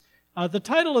The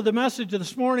title of the message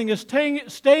this morning is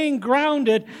Staying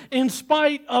Grounded in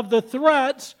Spite of the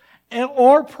Threats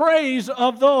or Praise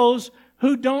of Those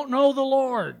Who Don't Know the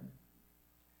Lord.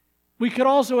 We could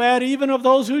also add even of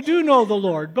those who do know the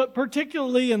Lord, but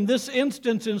particularly in this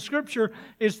instance in Scripture,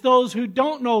 it's those who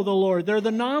don't know the Lord. They're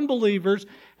the non-believers,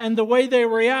 and the way they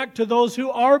react to those who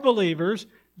are believers.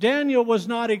 Daniel was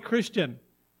not a Christian.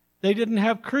 They didn't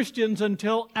have Christians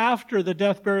until after the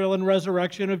death, burial, and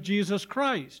resurrection of Jesus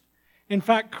Christ. In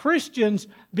fact, Christians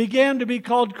began to be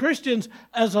called Christians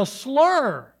as a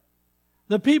slur.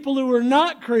 The people who were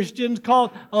not Christians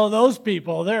called, oh, those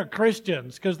people, they're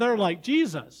Christians because they're like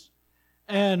Jesus.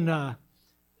 And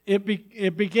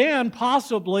it began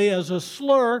possibly as a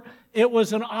slur. It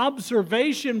was an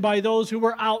observation by those who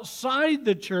were outside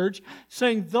the church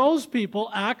saying those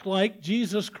people act like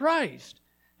Jesus Christ.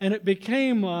 And it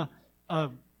became a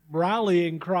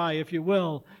rallying cry, if you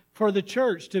will, for the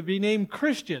church to be named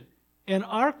Christian. In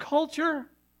our culture,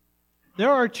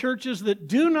 there are churches that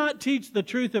do not teach the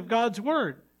truth of God's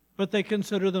Word, but they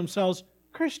consider themselves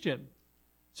Christian.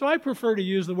 So I prefer to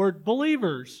use the word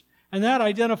believers. And that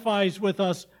identifies with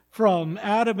us from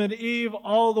Adam and Eve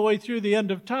all the way through the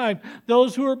end of time,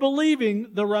 those who are believing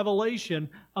the revelation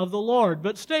of the Lord,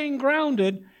 but staying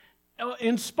grounded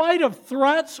in spite of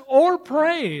threats or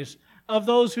praise of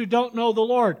those who don't know the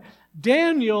Lord.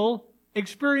 Daniel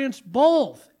experienced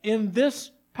both in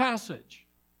this passage.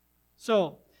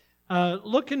 So,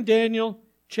 look in Daniel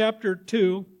chapter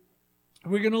 2.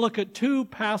 We're going to look at two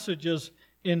passages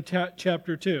in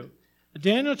chapter 2.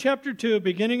 Daniel chapter 2,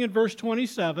 beginning in verse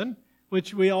 27,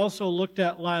 which we also looked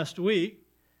at last week.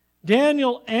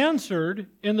 Daniel answered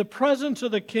in the presence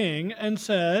of the king and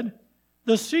said,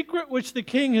 "The secret which the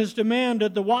king has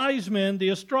demanded, the wise men, the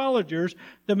astrologers,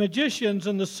 the magicians,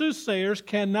 and the soothsayers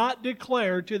cannot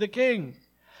declare to the king.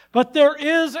 But there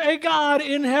is a God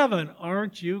in heaven."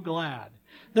 Aren't you glad?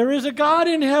 There is a God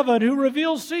in heaven who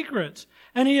reveals secrets,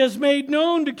 and he has made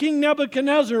known to King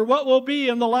Nebuchadnezzar what will be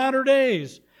in the latter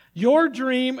days. Your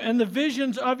dream and the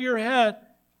visions of your head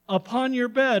upon your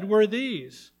bed were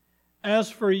these.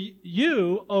 As for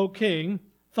you, O king,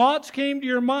 thoughts came to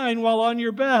your mind while on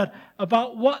your bed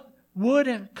about what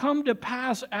would come to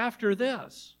pass after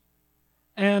this.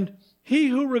 And he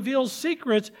who reveals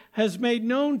secrets has made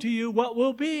known to you what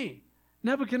will be.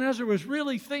 Nebuchadnezzar was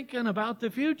really thinking about the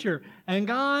future, and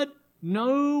God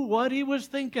knew what he was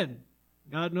thinking.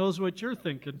 God knows what you're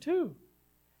thinking too.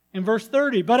 In verse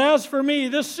 30, "But as for me,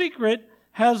 this secret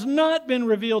has not been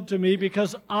revealed to me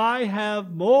because I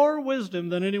have more wisdom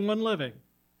than anyone living.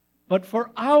 But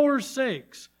for our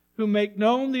sakes, who make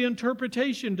known the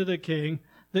interpretation to the king,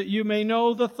 that you may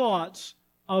know the thoughts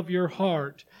of your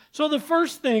heart." So the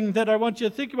first thing that I want you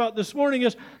to think about this morning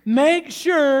is make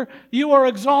sure you are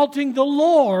exalting the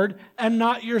Lord and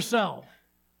not yourself.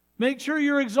 Make sure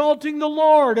you're exalting the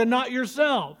Lord and not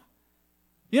yourself.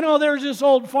 You know, there's this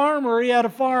old farmer. He had a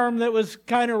farm that was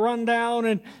kind of run down,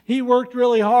 and he worked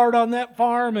really hard on that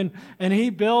farm, and he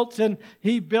built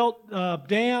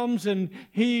dams, and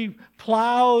he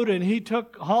plowed, and he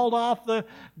hauled off the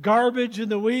garbage and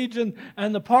the weeds,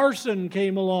 and the parson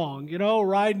came along, you know,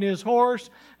 riding his horse,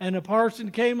 and the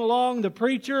parson came along, the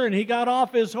preacher, and he got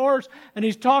off his horse, and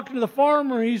he's talking to the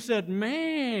farmer. He said,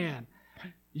 "Man,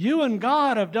 you and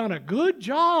God have done a good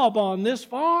job on this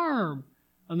farm."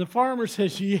 And the farmer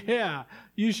says, "Yeah,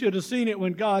 you should have seen it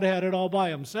when God had it all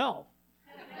by himself."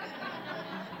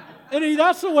 And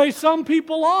that's the way some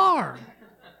people are.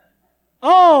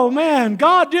 Oh man,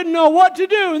 God didn't know what to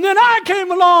do, and then I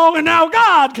came along, and now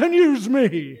God can use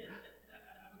me.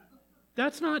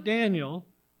 That's not Daniel.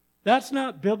 That's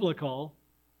not biblical.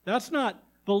 That's not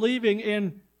believing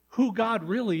in who God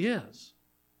really is.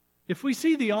 If we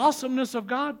see the awesomeness of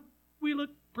God, we look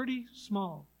pretty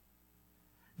small.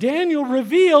 Daniel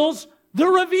reveals the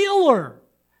revealer.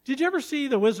 Did you ever see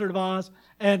The Wizard of Oz?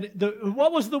 And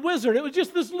what was the wizard? It was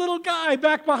just this little guy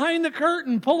back behind the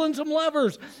curtain pulling some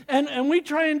levers. And we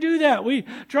try and do that. We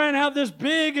try and have this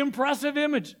big, impressive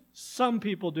image. Some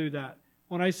people do that.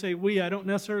 When I say we, I don't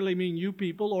necessarily mean you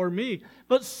people or me.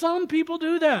 But some people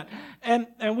do that.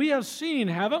 And we have seen,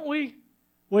 haven't we,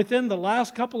 within the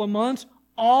last couple of months,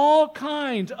 all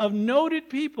kinds of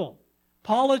noted people,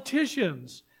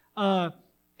 politicians,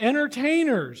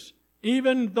 entertainers,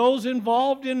 even those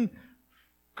involved in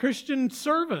Christian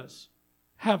service,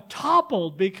 have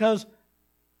toppled because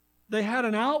they had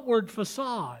an outward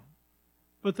facade,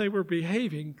 but they were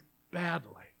behaving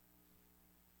badly.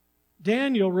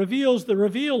 Daniel reveals the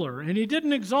revealer, and he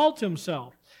didn't exalt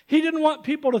himself. He didn't want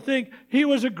people to think he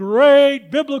was a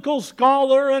great biblical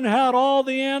scholar and had all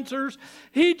the answers.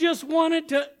 He just wanted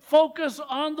to focus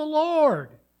on the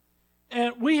Lord.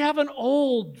 And we have an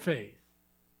old faith.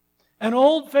 An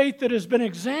old faith that has been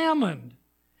examined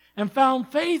and found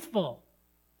faithful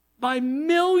by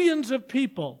millions of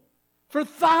people for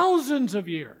thousands of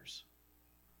years.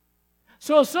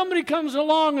 So if somebody comes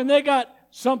along and they got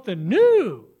something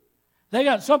new, they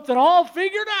got something all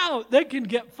figured out, they can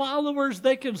get followers,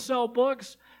 they can sell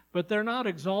books, but they're not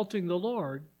exalting the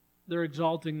Lord, they're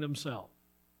exalting themselves.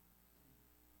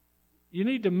 You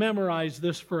need to memorize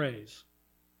this phrase.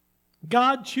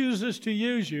 God chooses to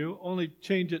use you, only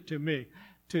change it to me,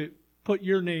 to put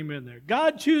your name in there.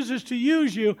 God chooses to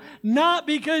use you not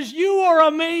because you are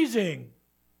amazing,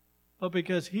 but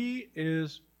because He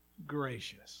is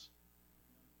gracious.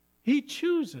 He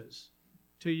chooses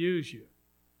to use you.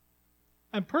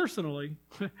 And personally,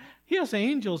 He has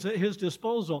angels at His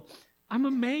disposal. I'm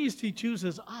amazed He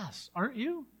chooses us, aren't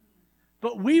you?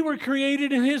 But we were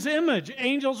created in His image.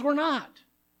 Angels were not.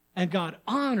 And God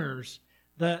honors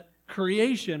that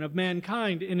creation of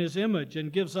mankind in His image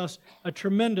and gives us a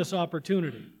tremendous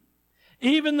opportunity.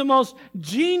 Even the most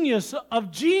genius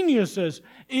of geniuses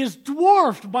is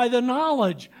dwarfed by the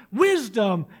knowledge,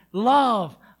 wisdom,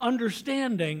 love,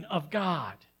 understanding of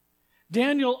God.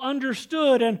 Daniel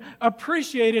understood and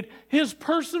appreciated his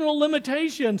personal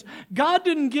limitations. God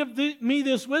didn't give me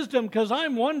this wisdom because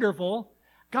I'm wonderful.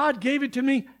 God gave it to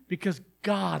me because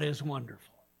God is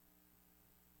wonderful.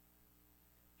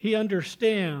 He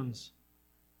understands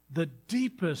the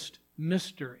deepest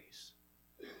mysteries.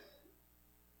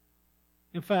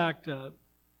 In fact,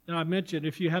 I mentioned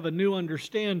if you have a new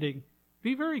understanding,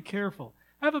 be very careful.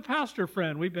 I have a pastor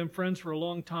friend. We've been friends for a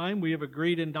long time. We have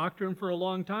agreed in doctrine for a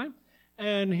long time.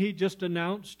 And he just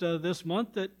announced this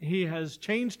month that he has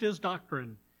changed his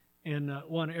doctrine in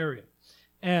one area.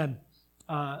 And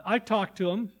I talked to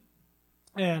him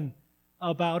and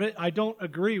about it. I don't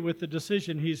agree with the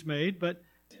decision he's made, but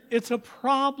it's a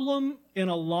problem in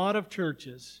a lot of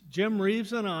churches. Jim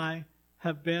Reeves and I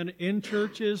have been in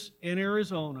churches in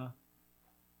Arizona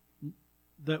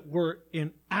that were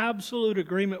in absolute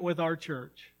agreement with our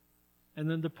church. And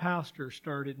then the pastor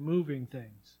started moving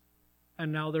things.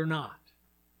 And now they're not.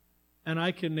 And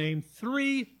I can name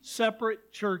 3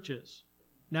 separate churches,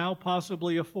 now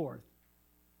possibly a 4th,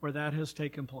 where that has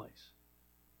taken place.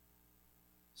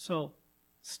 So,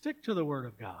 stick to the Word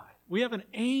of God. We have an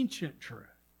ancient truth.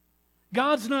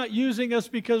 God's not using us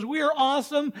because we are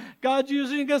awesome. God's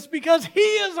using us because He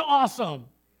is awesome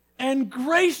and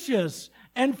gracious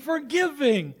and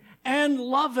forgiving and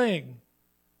loving.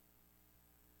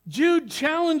 Jude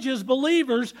challenges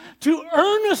believers to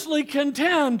earnestly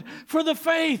contend for the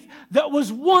faith that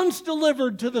was once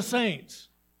delivered to the saints.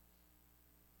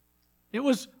 It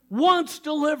was once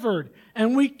delivered,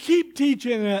 and we keep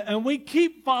teaching it, and we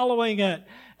keep following it,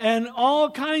 and all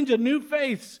kinds of new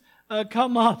faiths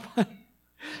come up.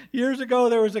 Years ago,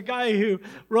 there was a guy who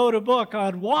wrote a book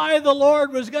on why the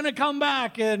Lord was going to come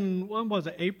back in, when was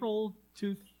it, April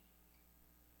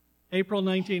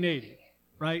 1980.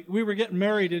 Right? We were getting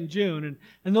married in June,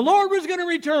 and the Lord was going to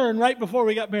return right before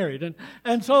we got married.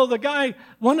 And so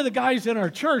one of the guys in our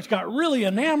church got really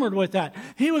enamored with that.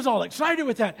 He was all excited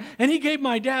with that. And he gave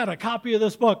my dad a copy of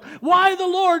this book, Why the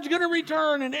Lord's Going to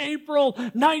Return in April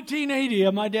 1980.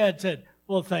 And my dad said,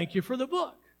 well, thank you for the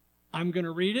book. I'm going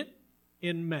to read it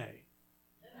in May.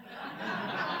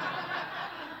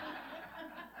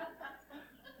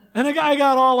 And the guy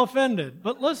got all offended.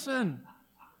 But listen,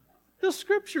 the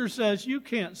Scripture says you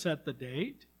can't set the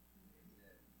date.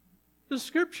 The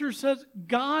Scripture says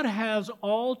God has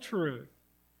all truth,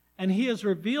 and He has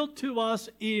revealed to us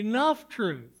enough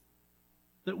truth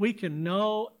that we can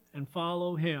know and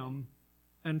follow Him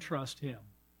and trust Him.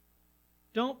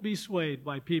 Don't be swayed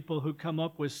by people who come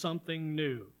up with something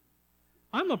new.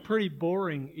 I'm a pretty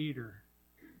boring eater.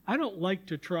 I don't like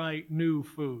to try new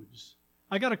foods.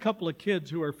 I got a couple of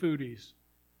kids who are foodies.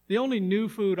 The only new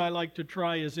food I like to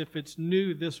try is if it's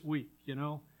new this week, you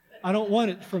know. I don't want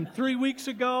it from 3 weeks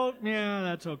ago. Yeah,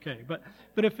 that's okay. But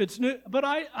if it's new, but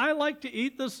I like to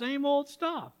eat the same old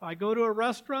stuff. I go to a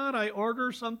restaurant, I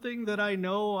order something that I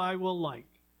know I will like.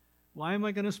 Why am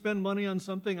I going to spend money on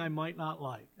something I might not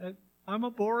like? I'm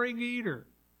a boring eater.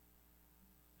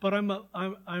 But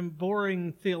I'm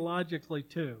boring theologically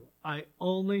too. I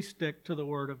only stick to the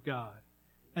Word of God.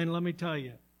 And let me tell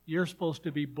you, you're supposed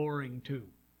to be boring too.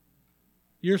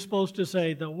 You're supposed to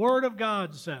say, the Word of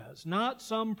God says, not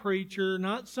some preacher,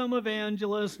 not some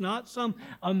evangelist, not some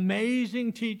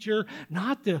amazing teacher,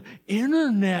 not the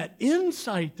internet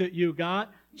insight that you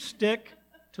got. Stick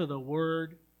to the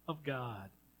Word of God.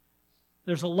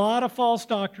 There's a lot of false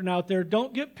doctrine out there.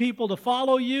 Don't get people to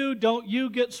follow you. Don't you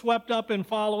get swept up in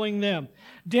following them.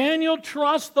 Daniel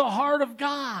trusts the heart of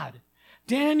God.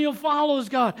 Daniel follows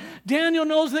God. Daniel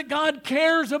knows that God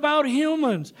cares about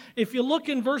humans. If you look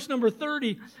in verse number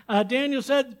 30, Daniel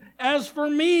said, "As for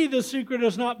me, the secret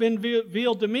has not been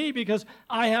revealed to me because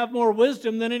I have more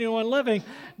wisdom than anyone living."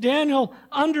 Daniel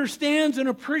understands and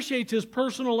appreciates his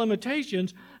personal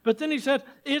limitations, but then he said,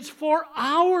 it's for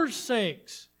our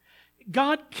sakes.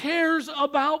 God cares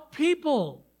about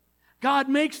people. God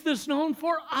makes this known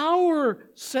for our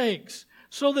sakes,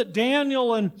 so that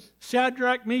Daniel and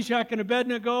Shadrach, Meshach, and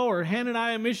Abednego, or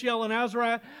Hananiah, Mishael, and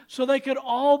Azariah, so they could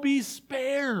all be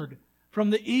spared from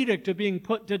the edict of being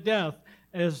put to death,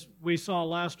 as we saw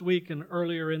last week and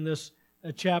earlier in this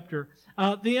chapter.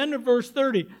 The end of verse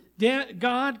 30,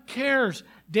 God cares.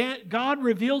 God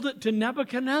revealed it to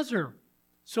Nebuchadnezzar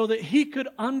so that he could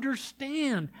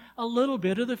understand a little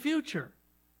bit of the future.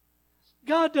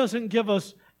 God doesn't give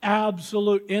us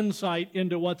absolute insight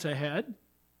into what's ahead,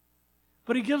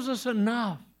 but He gives us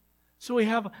enough so we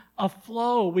have a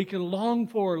flow we can long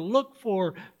for, look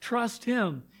for, trust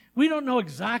Him. We don't know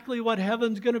exactly what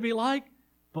heaven's going to be like,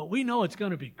 but we know it's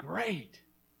going to be great.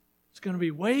 It's going to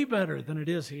be way better than it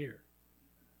is here.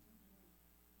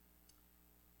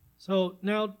 So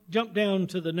now jump down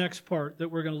to the next part that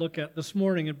we're going to look at this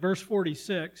morning in verse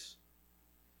 46.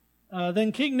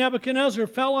 Then King Nebuchadnezzar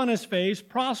fell on his face,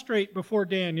 prostrate before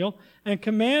Daniel, and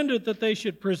commanded that they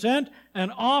should present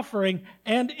an offering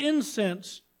and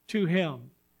incense to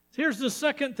him. Here's the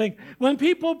second thing. When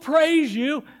people praise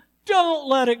you, don't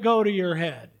let it go to your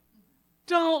head.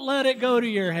 Don't let it go to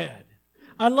your head.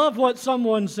 I love what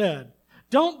someone said.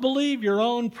 Don't believe your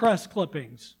own press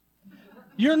clippings.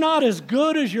 You're not as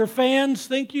good as your fans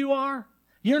think you are.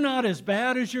 You're not as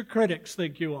bad as your critics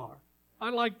think you are. I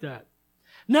like that.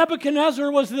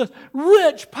 Nebuchadnezzar was this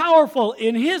rich, powerful,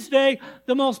 in his day,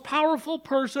 the most powerful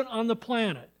person on the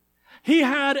planet. He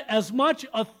had as much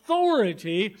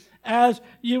authority as,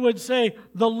 you would say,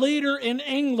 the leader in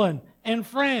England and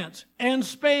France and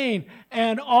Spain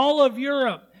and all of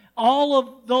Europe. All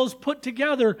of those put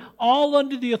together, all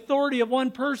under the authority of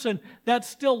one person. That's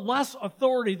still less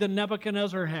authority than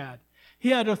Nebuchadnezzar had. He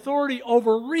had authority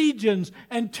over regions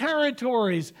and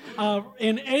territories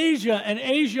in Asia and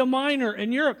Asia Minor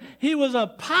and Europe. He was a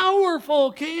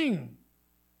powerful king.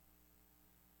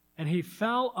 And he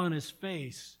fell on his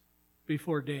face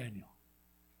before Daniel.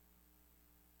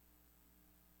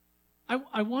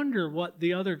 I wonder what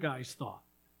the other guys thought.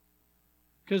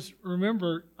 Because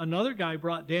remember, another guy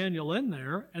brought Daniel in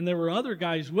there, and there were other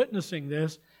guys witnessing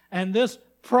this, and this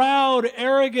proud,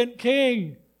 arrogant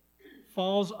king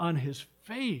falls on his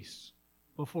face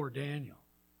before Daniel.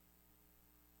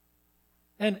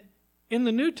 And in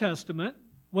the New Testament,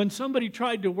 when somebody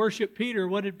tried to worship Peter,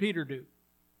 what did Peter do?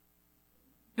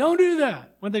 Don't do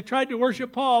that. When they tried to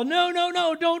worship Paul, no,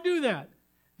 don't do that.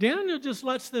 Daniel just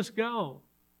lets this go.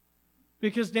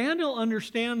 Because Daniel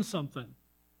understands something.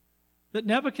 That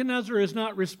Nebuchadnezzar is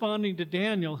not responding to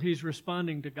Daniel, he's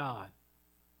responding to God.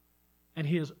 And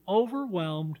he is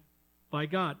overwhelmed by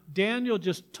God. Daniel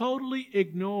just totally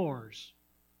ignores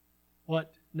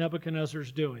what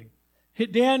Nebuchadnezzar's doing.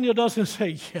 Daniel doesn't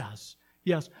say,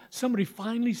 yes, somebody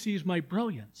finally sees my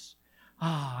brilliance.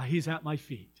 He's at my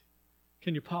feet.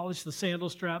 Can you polish the sandal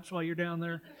straps while you're down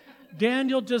there?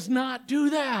 Daniel does not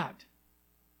do that.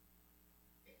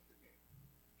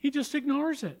 He just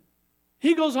ignores it.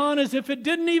 He goes on as if it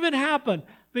didn't even happen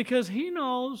because he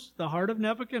knows the heart of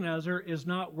Nebuchadnezzar is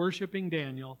not worshiping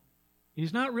Daniel.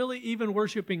 He's not really even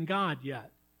worshiping God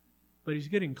yet, but he's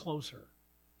getting closer.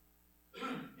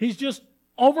 He's just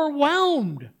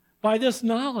overwhelmed by this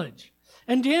knowledge.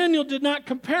 And Daniel did not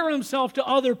compare himself to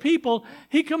other people.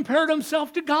 He compared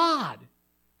himself to God.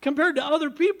 Compared to other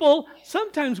people,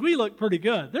 sometimes we look pretty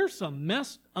good. There's some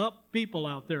messed up people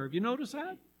out there. Have you noticed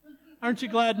that? Aren't you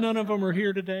glad none of them are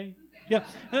here today? Yeah,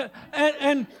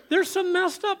 and there's some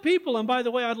messed up people. And by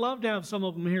the way, I'd love to have some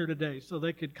of them here today so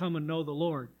they could come and know the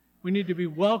Lord. We need to be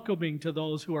welcoming to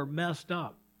those who are messed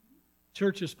up.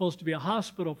 Church is supposed to be a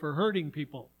hospital for hurting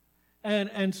people.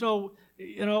 And so,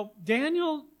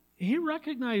 Daniel, he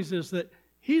recognizes that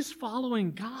he's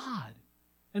following God.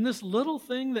 And this little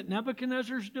thing that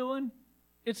Nebuchadnezzar's doing,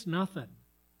 it's nothing.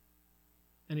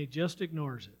 And he just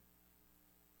ignores it.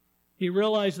 He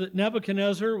realized that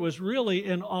Nebuchadnezzar was really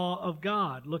in awe of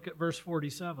God. Look at verse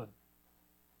 47.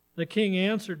 The king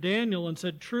answered Daniel and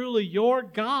said, "Truly your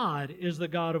God is the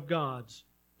God of gods,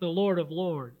 the Lord of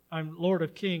lords, Lord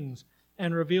of kings,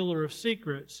 and revealer of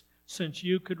secrets, since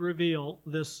you could reveal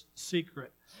this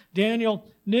secret." Daniel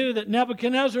knew that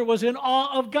Nebuchadnezzar was in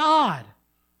awe of God.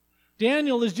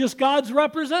 Daniel is just God's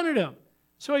representative.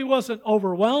 So he wasn't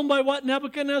overwhelmed by what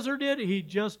Nebuchadnezzar did. He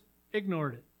just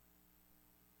ignored it.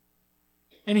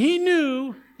 And he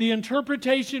knew the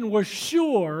interpretation was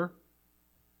sure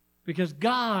because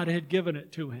God had given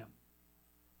it to him.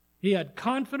 He had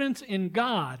confidence in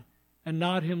God and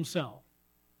not himself.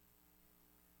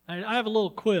 I have a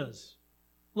little quiz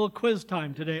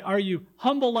time today. Are you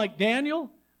humble like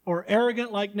Daniel or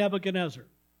arrogant like Nebuchadnezzar?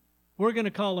 We're going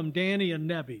to call them Danny and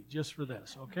Nebi just for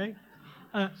this, okay?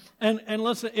 And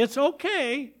listen, it's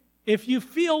okay if you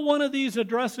feel one of these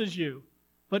addresses you,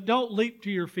 but don't leap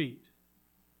to your feet.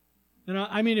 You know,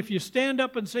 I mean, if you stand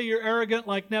up and say you're arrogant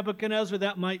like Nebuchadnezzar,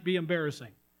 that might be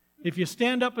embarrassing. If you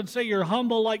stand up and say you're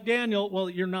humble like Daniel, well,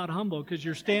 you're not humble because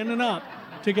you're standing up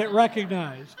to get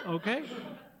recognized, okay?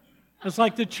 It's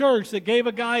like the church that gave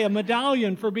a guy a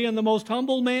medallion for being the most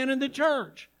humble man in the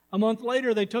church. A month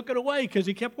later, they took it away because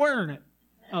he kept wearing it.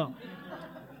 Oh.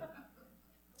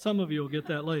 Some of you will get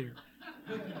that later.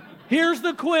 Here's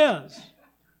the quiz.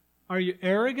 Are you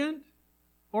arrogant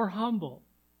or humble?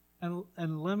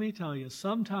 And let me tell you,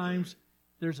 sometimes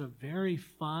there's a very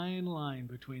fine line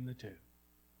between the two.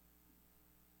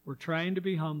 We're trying to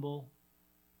be humble,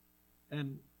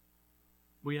 and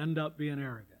we end up being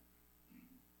arrogant.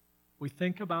 We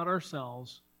think about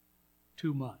ourselves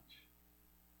too much.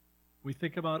 We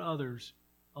think about others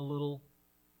a little,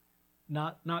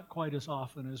 not quite as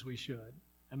often as we should,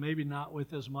 and maybe not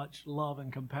with as much love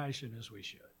and compassion as we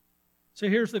should. So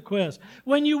here's the quiz.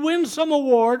 When you win some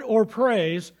award or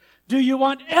praise, do you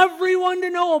want everyone to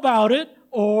know about it?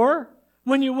 Or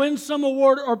when you win some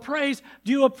award or praise,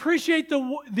 do you appreciate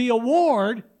the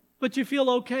award, but you feel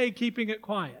okay keeping it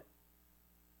quiet?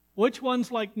 Which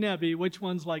one's like Nebi? Which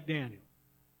one's like Daniel?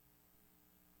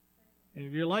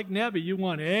 If you're like Nebi, you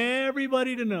want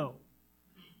everybody to know.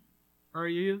 Are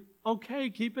you okay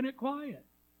keeping it quiet?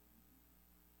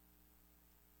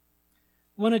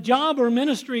 When a job or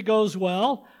ministry goes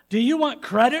well, do you want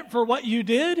credit for what you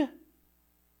did?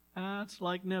 That's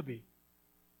like Nebi.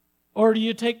 Or do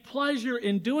you take pleasure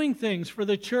in doing things for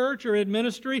the church or in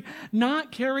ministry,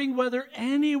 not caring whether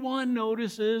anyone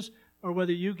notices or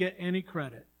whether you get any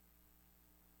credit?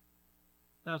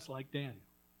 That's like Daniel.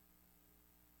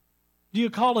 Do you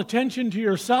call attention to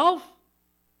yourself?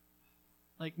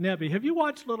 Like Nebi. Have you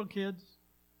watched little kids?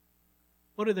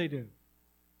 What do they do?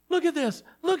 Look at this,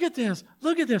 look at this,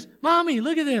 look at this. Mommy,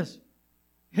 look at this.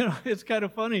 You know, it's kind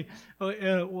of funny.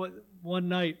 One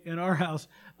night in our house,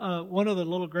 one of the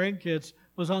little grandkids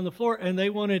was on the floor, and they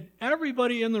wanted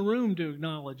everybody in the room to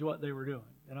acknowledge what they were doing,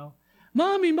 you know.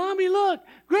 Mommy, look.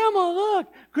 Grandma, look.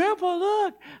 Grandpa,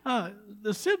 look.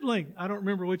 The sibling, I don't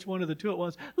remember which one of the two it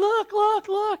was. Look.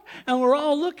 And we're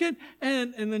all looking,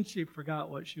 and then she forgot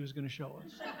what she was going to show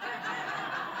us.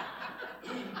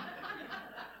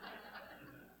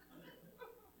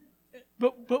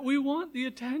 But we want the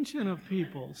attention of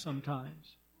people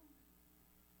sometimes.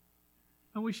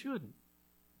 And we shouldn't.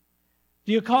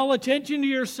 Do you call attention to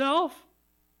yourself,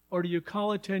 or do you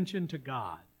call attention to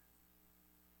God?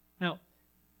 Now,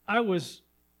 I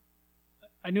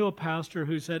knew a pastor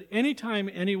who said anytime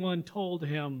anyone told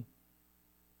him,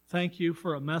 thank you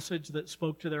for a message that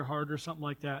spoke to their heart or something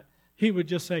like that, he would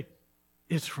just say,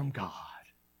 it's from God.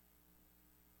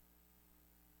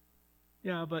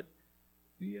 Yeah, but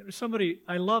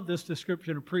I love this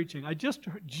description of preaching. I just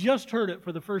heard it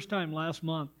for the first time last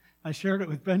month. I shared it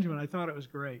with Benjamin. I thought it was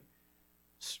great.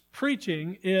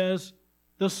 Preaching is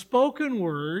the spoken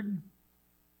word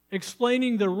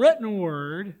explaining the written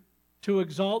word to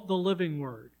exalt the living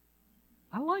word.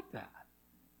 I like that.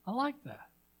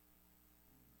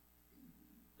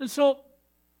 And so,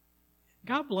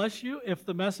 God bless you if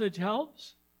the message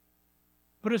helps.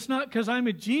 But it's not because I'm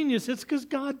a genius. It's because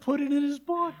God put it in His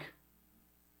book.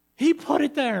 He put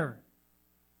it there.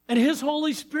 And His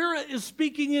Holy Spirit is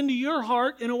speaking into your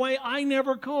heart in a way I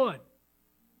never could.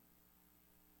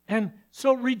 And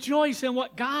so rejoice in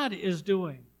what God is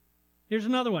doing. Here's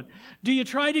another one. Do you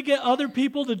try to get other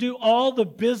people to do all the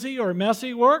busy or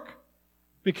messy work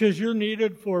because you're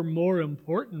needed for more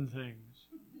important things?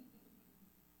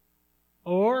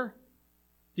 Or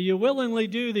do you willingly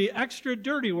do the extra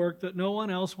dirty work that no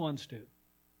one else wants to?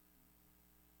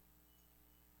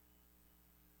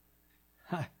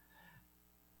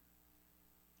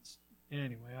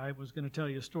 Anyway, I was going to tell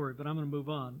you a story, but I'm going to move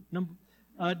on.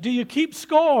 Do you keep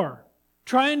score,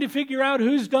 trying to figure out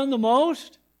who's done the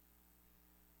most?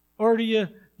 Or do you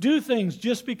do things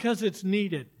just because it's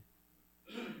needed?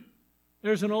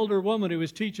 There's an older woman who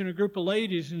was teaching a group of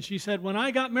ladies, and she said, when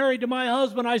I got married to my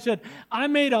husband, I said, I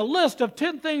made a list of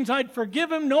 10 things I'd forgive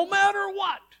him no matter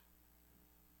what.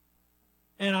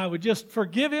 And I would just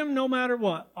forgive him no matter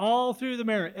what, all through the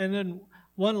marriage. And then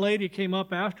one lady came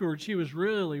up afterwards. She was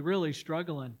really, really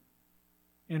struggling.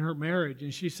 in her marriage.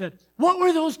 And she said, "What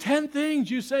were those 10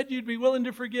 things you said you'd be willing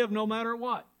to forgive no matter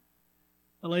what?"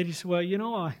 The lady said, "Well, you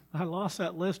know, I lost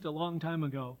that list a long time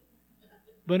ago.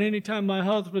 But anytime my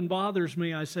husband bothers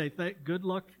me, I say, good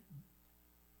luck.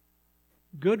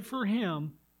 Good for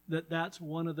him that that's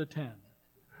one of the 10.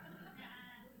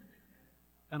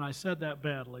 And I said that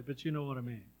badly, but you know what I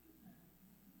mean.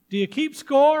 Do you keep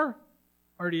score,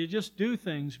 or do you just do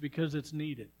things because it's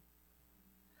needed?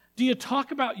 Do you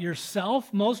talk about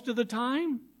yourself most of the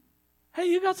time? Hey,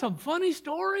 you got some funny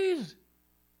stories.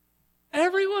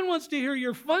 Everyone wants to hear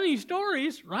your funny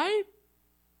stories, right?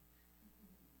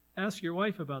 Ask your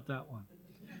wife about that one.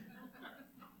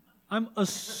 I'm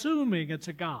assuming it's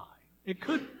a guy. It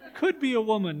could be a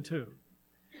woman too.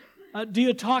 Do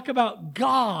you talk about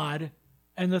God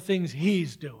and the things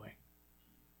He's doing?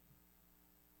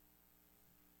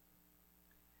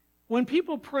 When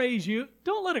people praise you,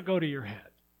 don't let it go to your head.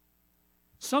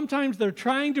 Sometimes they're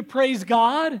trying to praise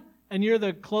God, and you're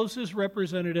the closest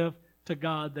representative to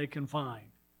God they can find.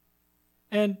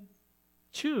 And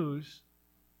choose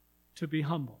to be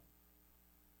humble.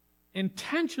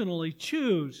 Intentionally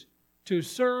choose to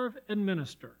serve and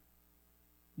minister,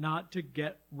 not to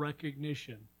get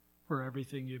recognition for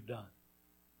everything you've done.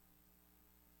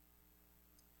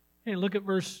 Hey, look at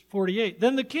verse 48.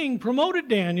 Then the king promoted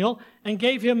Daniel and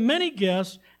gave him many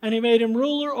gifts, and he made him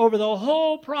ruler over the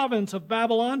whole province of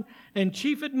Babylon and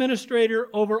chief administrator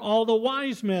over all the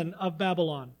wise men of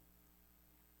Babylon.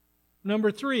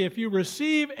 Number 3, if you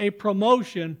receive a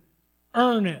promotion,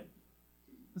 earn it.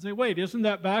 I say, wait, isn't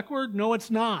that backward? No,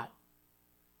 it's not.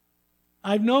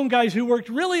 I've known guys who worked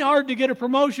really hard to get a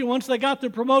promotion. Once they got the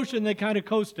promotion, they kind of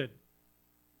coasted.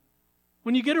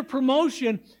 When you get a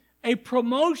promotion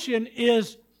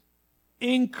is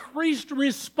increased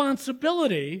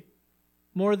responsibility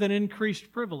more than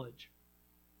increased privilege.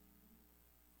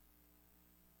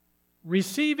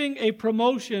 Receiving a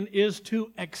promotion is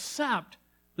to accept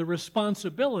the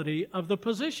responsibility of the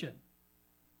position.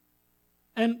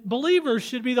 And believers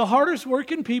should be the hardest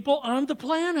working people on the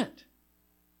planet.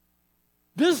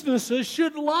 Businesses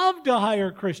should love to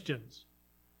hire Christians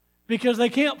because they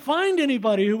can't find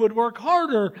anybody who would work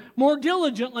harder, more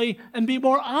diligently, and be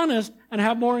more honest and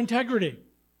have more integrity.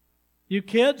 You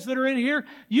kids that are in here,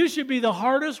 you should be the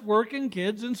hardest working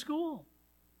kids in school.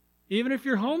 Even if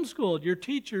you're homeschooled, your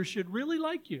teachers should really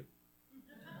like you.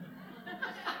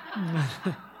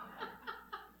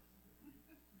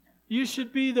 You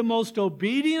should be the most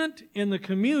obedient in the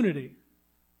community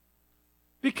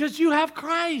because you have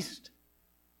Christ.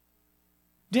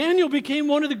 Daniel became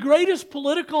one of the greatest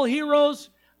political heroes,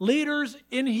 leaders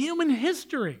in human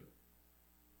history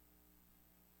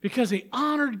because he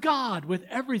honored God with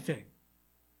everything.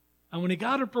 And when he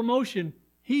got a promotion,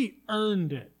 he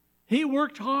earned it. He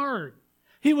worked hard.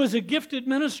 He was a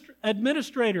gifted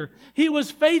administrator. He was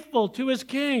faithful to his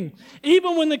king.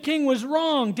 Even when the king was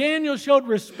wrong, Daniel showed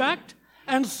respect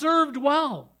and served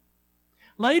well.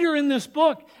 Later in this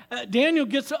book, Daniel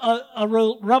gets a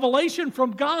revelation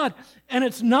from God, and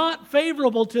it's not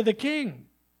favorable to the king.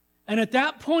 And at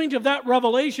that point of that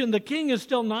revelation, the king is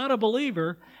still not a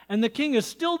believer, and the king is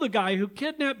still the guy who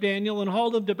kidnapped Daniel and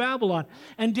hauled him to Babylon.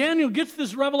 And Daniel gets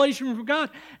this revelation from God,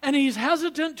 and he's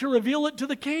hesitant to reveal it to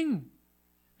the king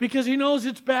because he knows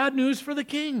it's bad news for the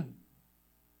king.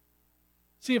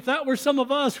 See, if that were some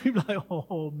of us, we'd be like,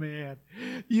 oh man,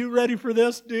 you ready for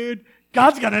this, dude?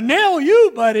 God's going to nail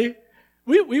you, buddy.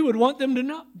 We would want them to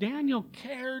know. Daniel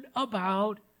cared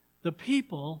about the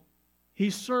people he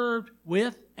served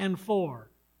with and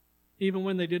for, even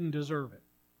when they didn't deserve it.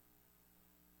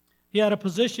 He had a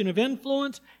position of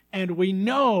influence, and we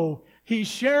know he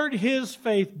shared his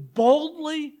faith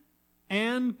boldly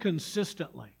and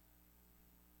consistently.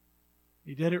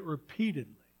 He did it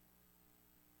repeatedly.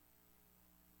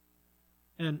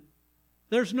 And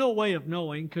there's no way of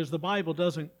knowing because the Bible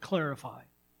doesn't clarify.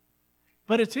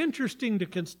 But it's interesting to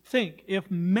think if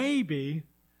maybe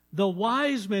the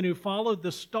wise men who followed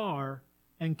the star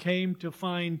and came to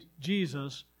find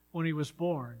Jesus when he was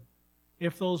born,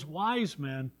 if those wise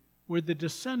men were the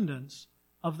descendants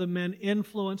of the men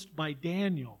influenced by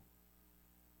Daniel,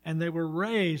 and they were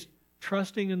raised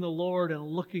trusting in the Lord and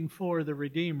looking for the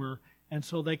Redeemer, and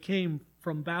so they came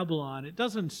from Babylon. It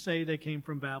doesn't say they came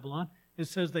from Babylon. It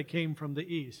says they came from the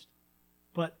east.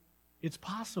 But it's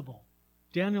possible.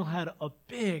 Daniel had a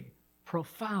big,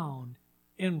 profound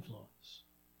influence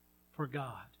for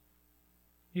God.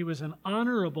 He was an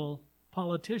honorable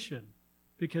politician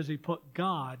because he put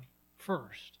God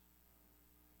first.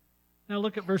 Now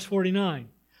look at verse 49.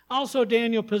 Also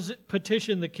Daniel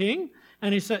petitioned the king,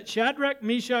 and he set Shadrach,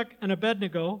 Meshach, and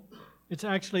Abednego. It's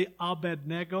actually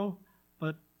Abednego.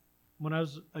 but when I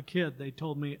was a kid, they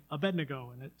told me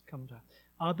Abednego, and it comes out.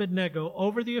 Abednego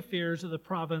over the affairs of the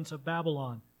province of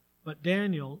Babylon, but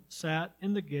Daniel sat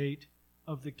in the gate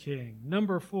of the king.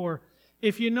 Number 4,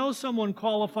 if you know someone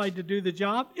qualified to do the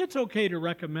job, it's okay to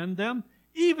recommend them,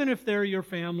 even if they're your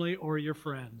family or your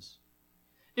friends.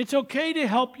 It's okay to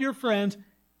help your friends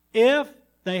if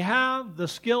they have the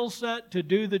skill set to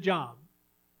do the job.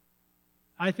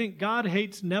 I think God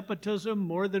hates nepotism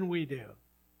more than we do.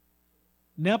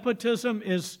 Nepotism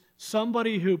is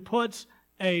somebody who puts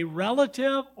a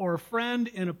relative or friend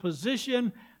in a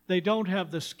position they don't have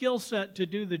the skill set to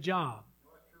do the job.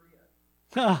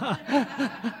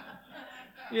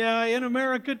 Yeah, in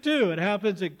America too. It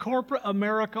happens in corporate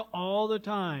America all the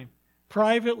time.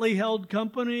 Privately held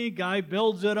company, guy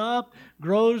builds it up,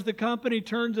 grows the company,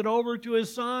 turns it over to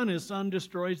his son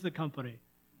destroys the company.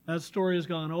 That story has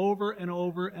gone over and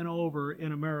over and over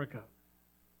in America.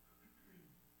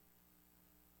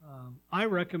 I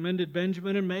recommended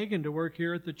Benjamin and Megan to work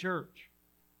here at the church.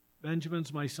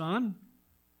 Benjamin's my son,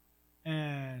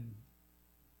 and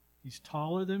he's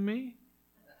taller than me.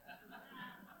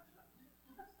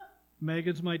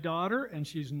 Megan's my daughter, and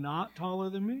she's not taller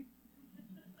than me.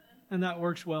 And that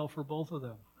works well for both of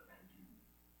them.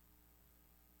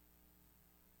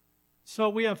 So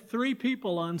we have 3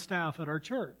 people on staff at our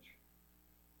church.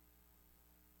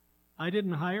 I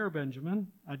didn't hire Benjamin.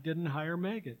 I didn't hire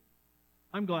Megan.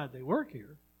 I'm glad they work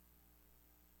here.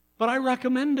 But I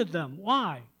recommended them.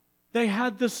 Why? They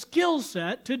had the skill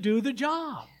set to do the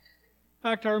job. In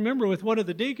fact, I remember with one of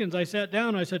the deacons, I sat down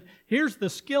and I said, here's the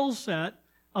skill set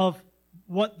of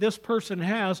what this person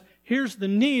has. Here's the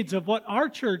needs of what our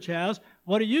church has.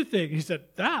 What do you think? He said,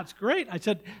 that's great. I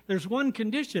said, there's one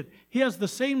condition. He has the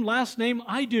same last name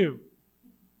I do.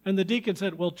 And the deacon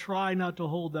said, well, try not to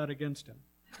hold that against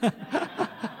him.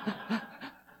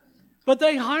 But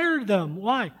they hired them.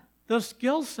 Why? The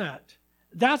skill set.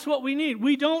 That's what we need.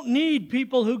 We don't need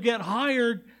people who get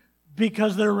hired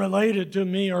because they're related to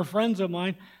me or friends of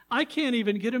mine. I can't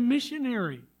even get a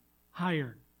missionary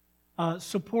hired,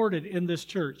 supported in this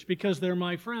church because they're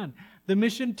my friend. The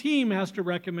mission team has to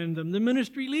recommend them. The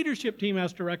ministry leadership team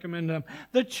has to recommend them.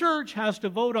 The church has to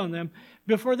vote on them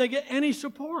before they get any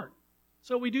support.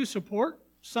 So we do support.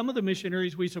 Some of the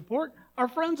missionaries we support are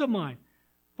friends of mine.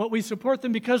 But we support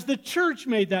them because the church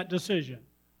made that decision,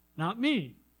 not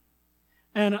me.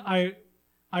 And I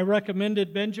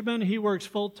recommended Benjamin. He works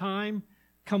full-time,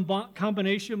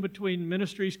 combination between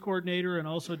ministries coordinator and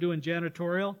also doing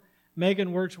janitorial.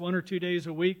 Megan works 1 or 2 days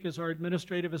a week as our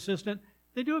administrative assistant.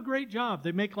 They do a great job.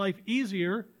 They make life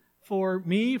easier for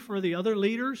me, for the other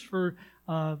leaders, for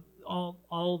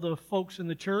all the folks in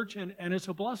the church, and it's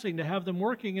a blessing to have them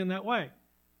working in that way.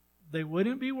 They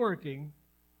wouldn't be working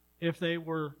if they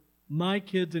were my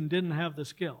kids and didn't have the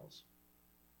skills.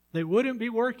 They wouldn't be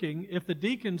working if the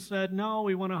deacon said, no,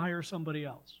 we want to hire somebody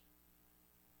else.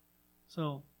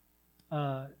 So,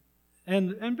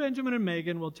 and Benjamin and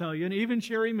Megan will tell you, and even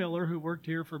Sherry Miller, who worked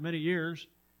here for many years,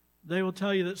 they will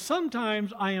tell you that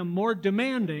sometimes I am more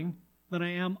demanding than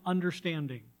I am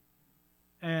understanding.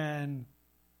 And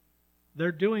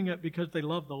they're doing it because they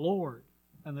love the Lord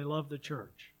and they love the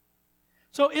church.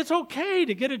 So it's okay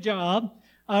to get a job,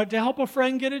 to help a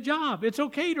friend get a job. It's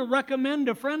okay to recommend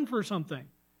a friend for something.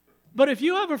 But if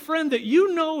you have a friend that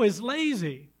you know is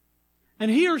lazy, and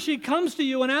he or she comes to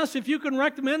you and asks if you can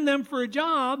recommend them for a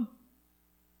job,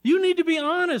 you need to be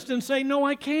honest and say, no,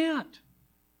 I can't.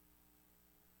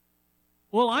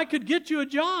 Well, I could get you a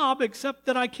job, except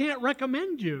that I can't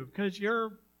recommend you because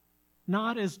you're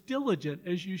not as diligent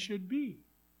as you should be.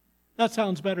 That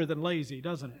sounds better than lazy,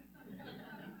 doesn't it?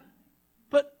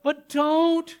 But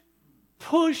don't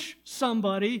push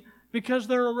somebody because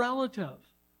they're a relative.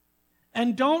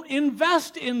 And don't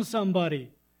invest in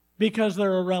somebody because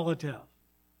they're a relative.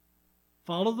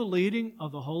 Follow the leading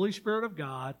of the Holy Spirit of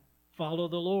God. Follow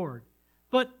the Lord.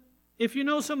 But if you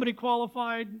know somebody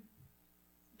qualified,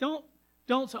 don't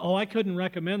say, oh, I couldn't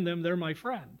recommend them. They're my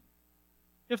friend.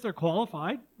 If they're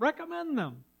qualified, recommend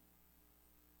them.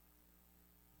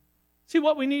 See,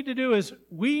 what we need to do is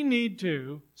we need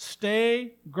to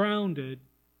stay grounded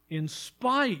in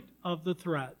spite of the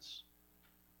threats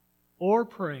or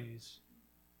praise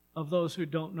of those who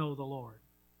don't know the Lord.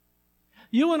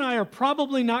 You and I are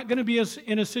probably not going to be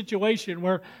in a situation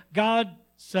where God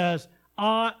says,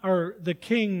 or the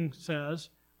king says,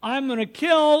 I'm going to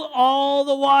kill all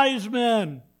the wise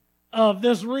men of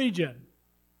this region.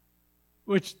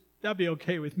 Which, that'd be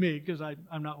okay with me because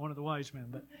I'm not one of the wise men.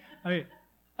 But I mean,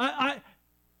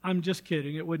 I'm just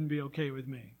kidding. It wouldn't be okay with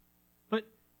me. But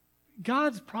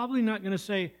God's probably not going to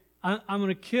say, I'm going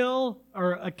to kill,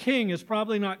 or a king is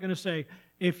probably not going to say,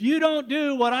 if you don't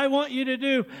do what I want you to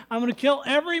do, I'm going to kill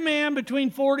every man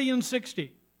between 40 and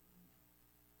 60.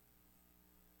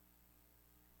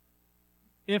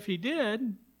 If he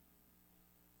did,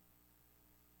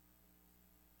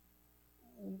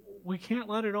 we can't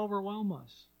let it overwhelm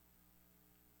us.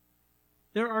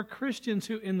 There are Christians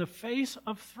who, in the face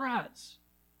of threats,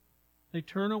 they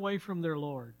turn away from their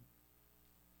Lord.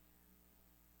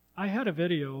 I had a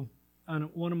video on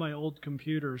one of my old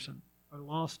computers, and I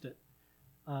lost it.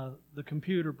 The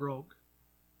computer broke.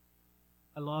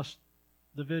 I lost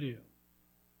the video.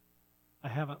 I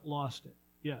haven't lost it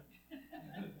yet.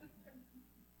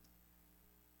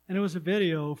 And it was a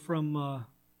video from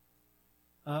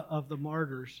of the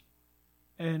martyrs.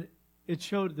 And it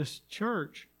showed this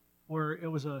church where it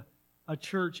was a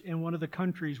church in one of the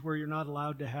countries where you're not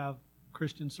allowed to have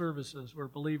Christian services, where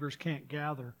believers can't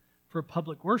gather for a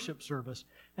public worship service.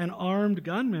 And armed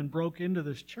gunmen broke into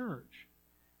this church.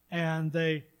 And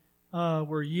they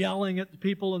were yelling at the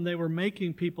people, and they were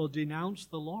making people denounce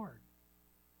the Lord.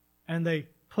 And they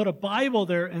put a Bible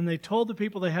there, and they told the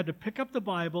people they had to pick up the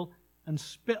Bible and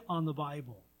spit on the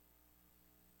Bible,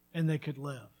 and they could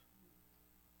live.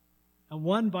 And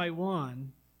one by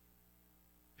one,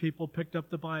 people picked up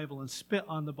the Bible and spit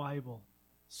on the Bible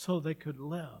so they could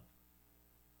live.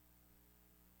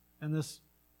 And this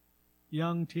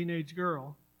young teenage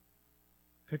girl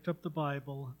picked up the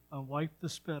Bible and wiped the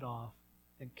spit off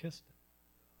and kissed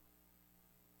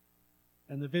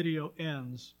it. And the video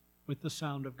ends with the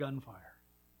sound of gunfire.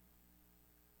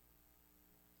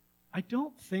 I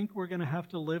don't think we're going to have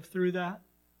to live through that.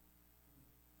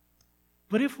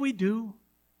 But if we do,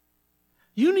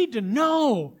 you need to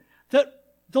know that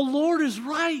the Lord is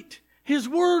right. His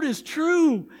word is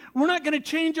true. We're not going to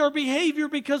change our behavior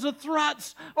because of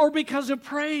threats or because of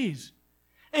praise.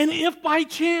 And if by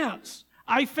chance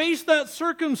I face that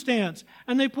circumstance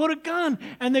and they put a gun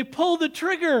and they pull the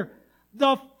trigger,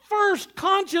 the first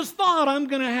conscious thought I'm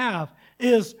going to have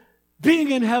is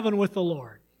being in heaven with the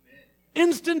Lord.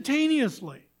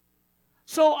 Instantaneously.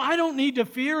 So I don't need to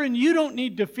fear, and you don't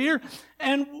need to fear.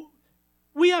 And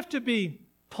we have to be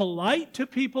polite to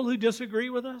people who disagree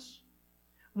with us.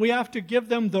 We have to give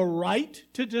them the right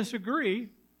to disagree.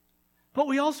 But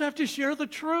we also have to share the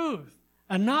truth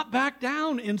and not back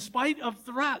down in spite of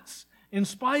threats, in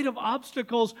spite of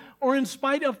obstacles, or in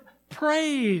spite of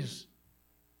praise.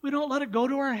 We don't let it go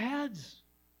to our heads.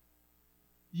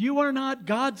 You are not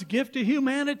God's gift to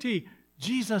humanity.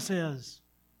 Jesus is.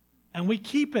 And we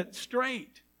keep it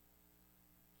straight.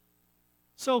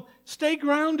 So stay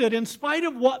grounded in spite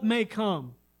of what may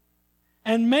come.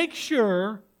 And make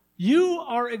sure you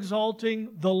are exalting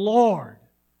the Lord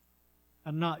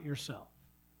and not yourself.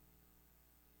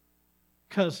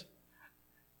 Because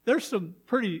there's some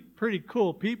pretty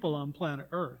cool people on planet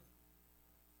Earth.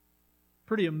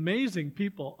 Pretty amazing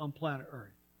people on planet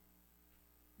Earth.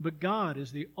 But God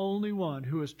is the only one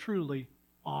who is truly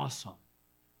awesome.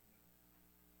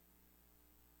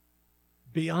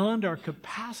 Beyond our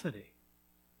capacity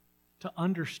to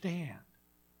understand.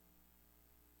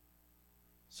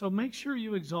 So make sure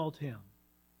you exalt Him.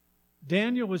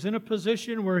 Daniel was in a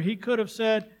position where he could have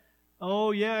said,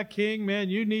 oh yeah, King, man,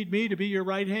 you need me to be your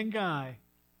right-hand guy.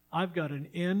 I've got an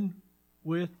in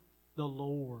with the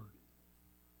Lord.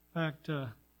 In fact,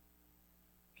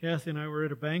 Kathy and I were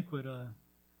at a banquet a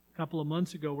couple of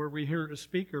months ago where we heard a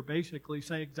speaker basically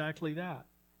say exactly that.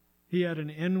 He had an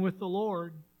in with the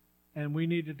Lord, and we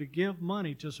needed to give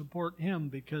money to support him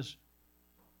because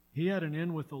he had an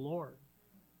in with the Lord.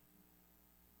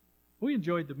 We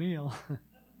enjoyed the meal.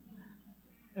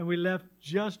 And we left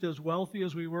just as wealthy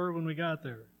as we were when we got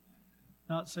there.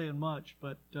 Not saying much,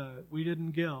 but we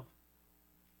didn't give.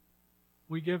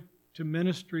 We give to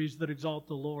ministries that exalt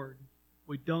the Lord.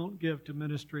 We don't give to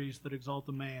ministries that exalt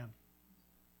the man.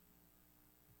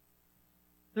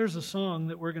 There's a song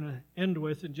that we're going to end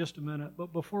with in just a minute,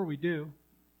 but before we do,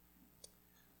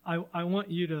 I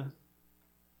want you to...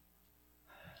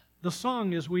 The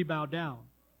song is We Bow Down.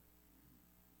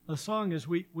 The song is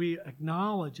we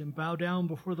acknowledge and bow down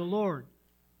before the Lord.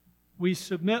 We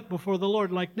submit before the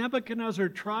Lord like Nebuchadnezzar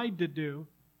tried to do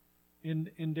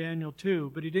in Daniel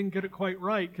 2, but he didn't get it quite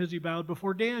right because he bowed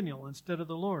before Daniel instead of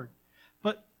the Lord.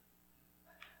 But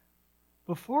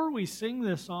before we sing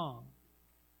this song,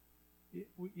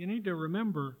 you need to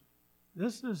remember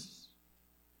this is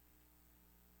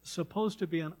supposed to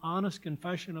be an honest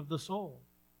confession of the soul.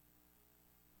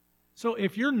 So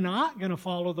if you're not going to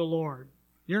follow the Lord,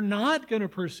 you're not going to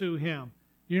pursue Him,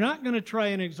 you're not going to try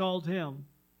and exalt Him,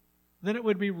 then it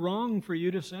would be wrong for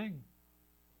you to sing.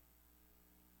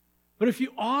 But if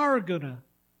you are going to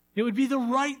It would be the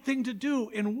right thing to do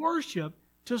in worship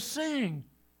to sing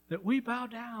that we bow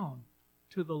down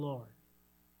to the Lord.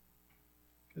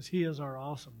 Because He is our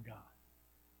awesome God.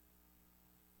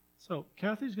 So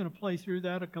Kathy's going to play through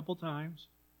that a couple times.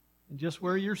 And just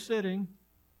where you're sitting,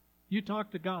 you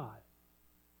talk to God.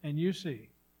 And you see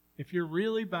if you're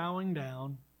really bowing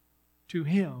down to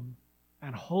Him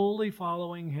and wholly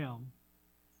following Him.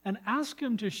 And ask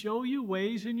Him to show you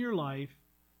ways in your life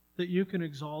that you can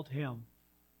exalt Him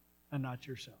and not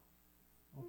yourself.